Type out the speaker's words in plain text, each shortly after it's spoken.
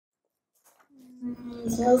It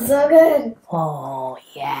smells so good. Oh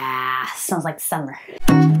yeah, smells like summer.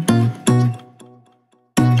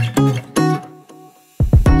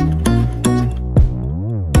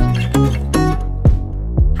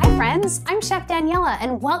 Hi friends, I'm Chef Daniela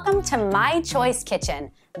and welcome to My Choice Kitchen.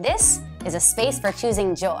 This is a space for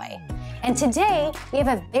choosing joy. And today we have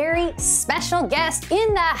a very special guest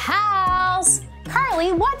in the house.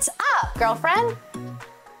 Carlee, what's up, girlfriend?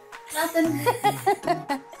 Nothing.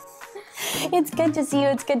 It's good to see you.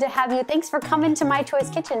 It's good to have you. Thanks for coming to My Choice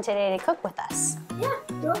Kitchen today to cook with us. Yeah,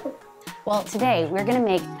 you're welcome. Well, today we're gonna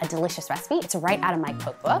make a delicious recipe. It's right out of my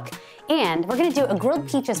cookbook. And we're gonna do a grilled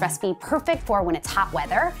peaches recipe perfect for when it's hot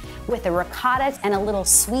weather with the ricottas and a little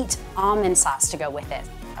sweet almond sauce to go with it.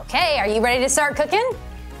 Okay, are you ready to start cooking?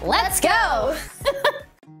 Let's go!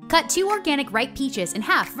 Cut 2 organic ripe peaches in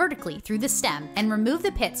half vertically through the stem and remove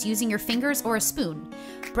the pits using your fingers or a spoon.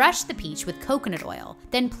 Brush the peach with coconut oil,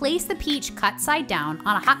 then place the peach cut side down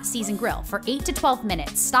on a hot seasoned grill for 8 to 12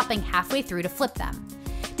 minutes, stopping halfway through to flip them.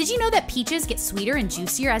 Did you know that peaches get sweeter and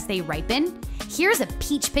juicier as they ripen? Here's a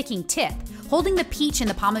peach picking tip. Holding the peach in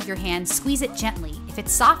the palm of your hand, squeeze it gently. If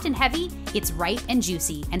it's soft and heavy, it's ripe and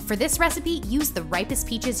juicy. And for this recipe, use the ripest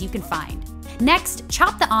peaches you can find. Next,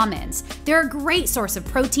 chop the almonds. They're a great source of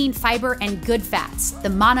protein, fiber, and good fats, the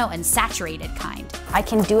monounsaturated kind. I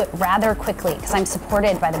can do it rather quickly because I'm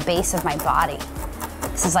supported by the base of my body.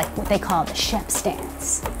 This is like what they call the chef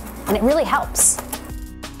stance, and it really helps.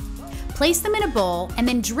 Place them in a bowl and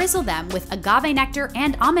then drizzle them with agave nectar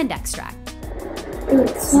and almond extract. Ooh,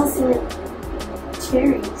 it smells like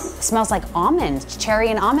cherries. It smells like almond. Cherry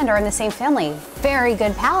and almond are in the same family. Very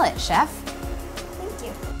good palate, chef. Thank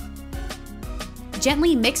you.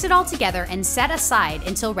 Gently mix it all together and set aside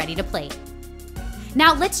until ready to plate.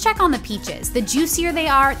 Now let's check on the peaches. The juicier they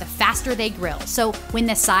are, the faster they grill. So when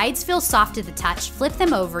the sides feel soft to the touch, flip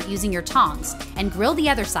them over using your tongs and grill the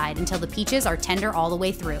other side until the peaches are tender all the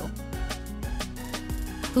way through.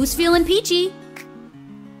 Who's feeling peachy?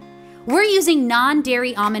 We're using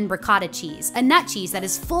non-dairy almond ricotta cheese, a nut cheese that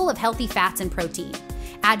is full of healthy fats and protein.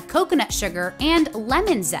 Add coconut sugar and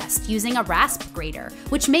lemon zest using a rasp grater,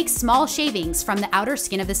 which makes small shavings from the outer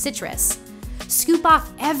skin of the citrus. Scoop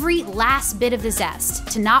off every last bit of the zest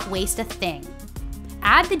to not waste a thing.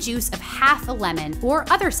 Add the juice of half a lemon or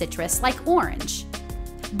other citrus like orange.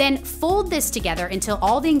 Then fold this together until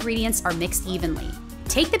all the ingredients are mixed evenly.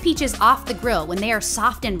 Take the peaches off the grill when they are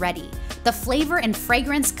soft and ready. The flavor and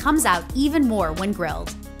fragrance comes out even more when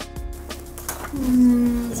grilled.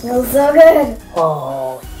 It smells so good.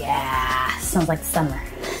 Oh yeah, smells like summer.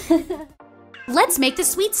 Let's make the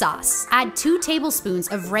sweet sauce. Add 2 tablespoons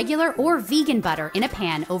of regular or vegan butter in a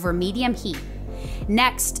pan over medium heat.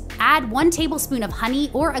 Next, add 1 tablespoon of honey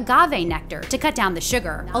or agave nectar to cut down the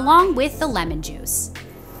sugar, along with the lemon juice.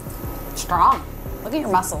 Strong. Look at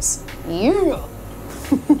your muscles. Yeah.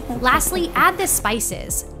 Lastly, add the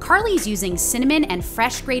spices. Carlee's using cinnamon and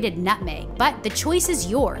fresh grated nutmeg, but the choice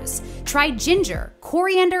is yours. Try ginger,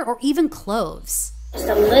 coriander, or even cloves. Just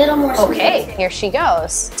a little more sweet. Okay, here she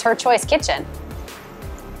goes. It's her choice kitchen.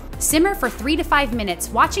 Simmer for 3 to 5 minutes,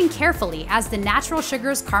 watching carefully as the natural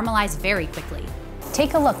sugars caramelize very quickly.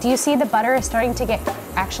 Take a look. Do you see the butter is starting to get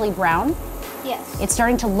actually brown? Yes. It's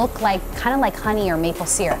starting to look like, kind of like honey or maple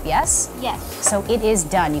syrup, yes? Yes. So it is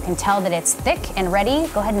done. You can tell that it's thick and ready.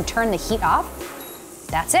 Go ahead and turn the heat off.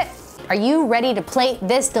 That's it. Are you ready to plate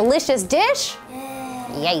this delicious dish?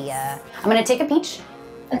 Yeah. I'm gonna take a peach,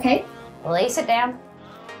 Okay. lace it down,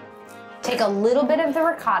 take a little bit of the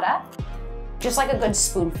ricotta, just like a good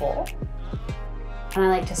spoonful. And I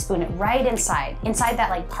like to spoon it right inside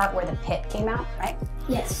that like part where the pit came out, right?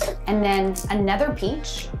 Yes. And then another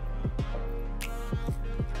peach,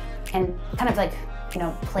 and kind of like,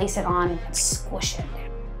 place it on and squish it.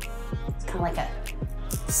 It's kind of like a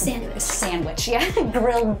sandwich, yeah.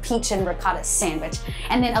 Grilled peach and ricotta sandwich.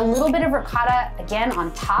 And then a little bit of ricotta again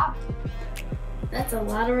on top. That's a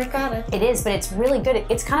lot of ricotta. It is, but it's really good.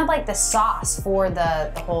 It's kind of like the sauce for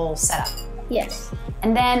the whole setup. Yes.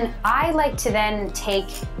 And then I like to then take,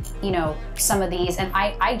 some of these, and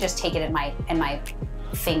I just take it in my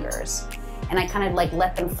fingers, and I kind of like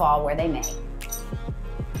let them fall where they may.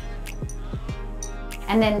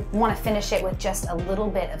 And then want to finish it with just a little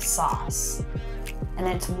bit of sauce. And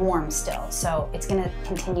then it's warm still, so it's gonna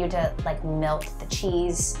continue to like melt the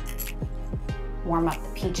cheese, warm up the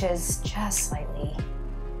peaches just slightly.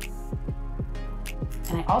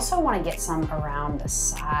 And I also want to get some around the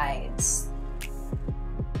sides.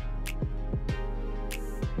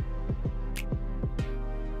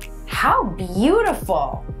 How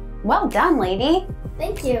beautiful! Well done, lady.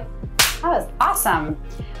 Thank you. That was awesome.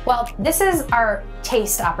 Well, this is our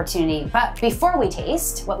taste opportunity, but before we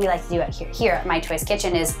taste, what we like to do here at My Choice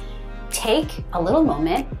Kitchen is take a little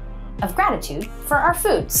moment of gratitude for our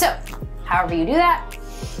food. So, however you do that,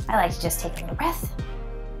 I like to just take a little breath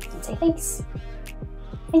and say thanks.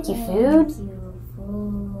 Thank you, food.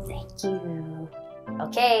 Thank you.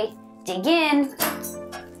 Okay, dig in.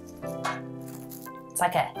 It's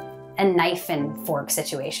like a knife and fork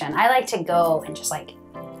situation. I like to go and just like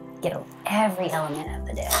get every element of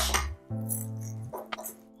the dish.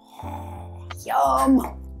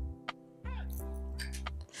 Yum.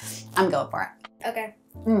 I'm going for it. Okay.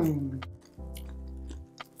 Mmm.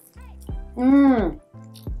 Mmm.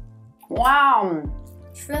 Wow.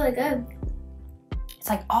 It's really good. It's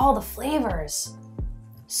like all the flavors.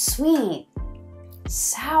 Sweet,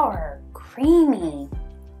 sour, creamy,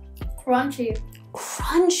 Crunchy.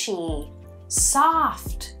 crunchy,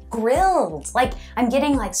 soft, grilled. Like I'm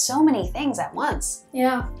getting like so many things at once.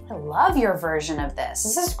 Yeah. I love your version of this.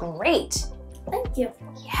 This is great. Thank you.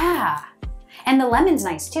 Yeah. And the lemon's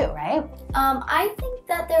nice too, right? I think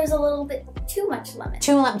that there's a little bit too much lemon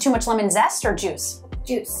Too much lemon zest or juice?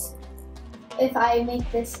 juice. If I make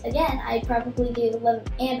this again, I'd probably do lemon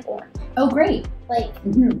and orange. Oh, great. Like,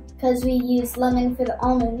 because we use lemon for the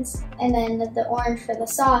almonds and then the orange for the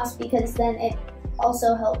sauce, because then it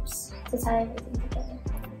also helps to tie everything together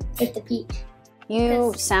with the peach.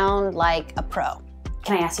 You sound like a pro.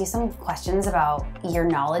 Can I ask you some questions about your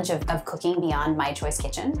knowledge of cooking beyond My Choice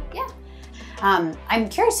Kitchen? Yeah. I'm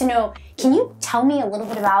curious to know, can you tell me a little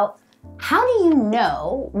bit about how do you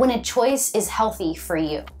know when a choice is healthy for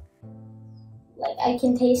you? Like, I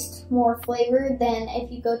can taste more flavor than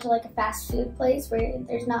if you go to like a fast food place where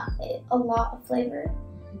there's not a lot of flavor.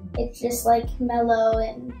 It's just like mellow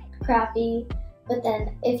and crappy. But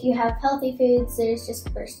then if you have healthy foods, there's just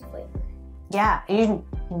a burst of flavor. Yeah,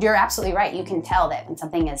 you're absolutely right. You can tell that when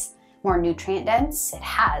something is more nutrient dense, it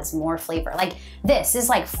has more flavor. Like this is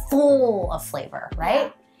like full of flavor,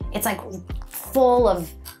 right? Yeah. It's like full of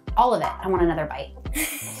all of it. I want another bite.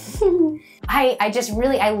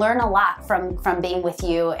 I learn a lot from being with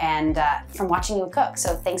you and from watching you cook.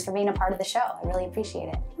 So thanks for being a part of the show. I really appreciate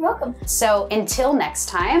it. You're welcome. So until next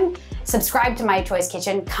time, subscribe to My Choice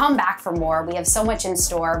Kitchen. Come back for more. We have so much in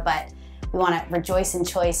store, but we want to rejoice in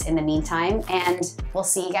choice in the meantime. And we'll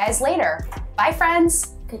see you guys later. Bye,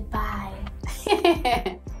 friends. Goodbye.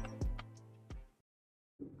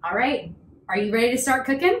 All right, are you ready to start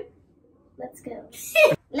cooking? Let's go.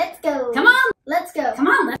 Let's go. Come on. Let's go. Come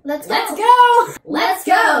on. Let's go. Let's go. Let's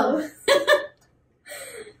go.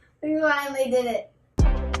 We finally did it.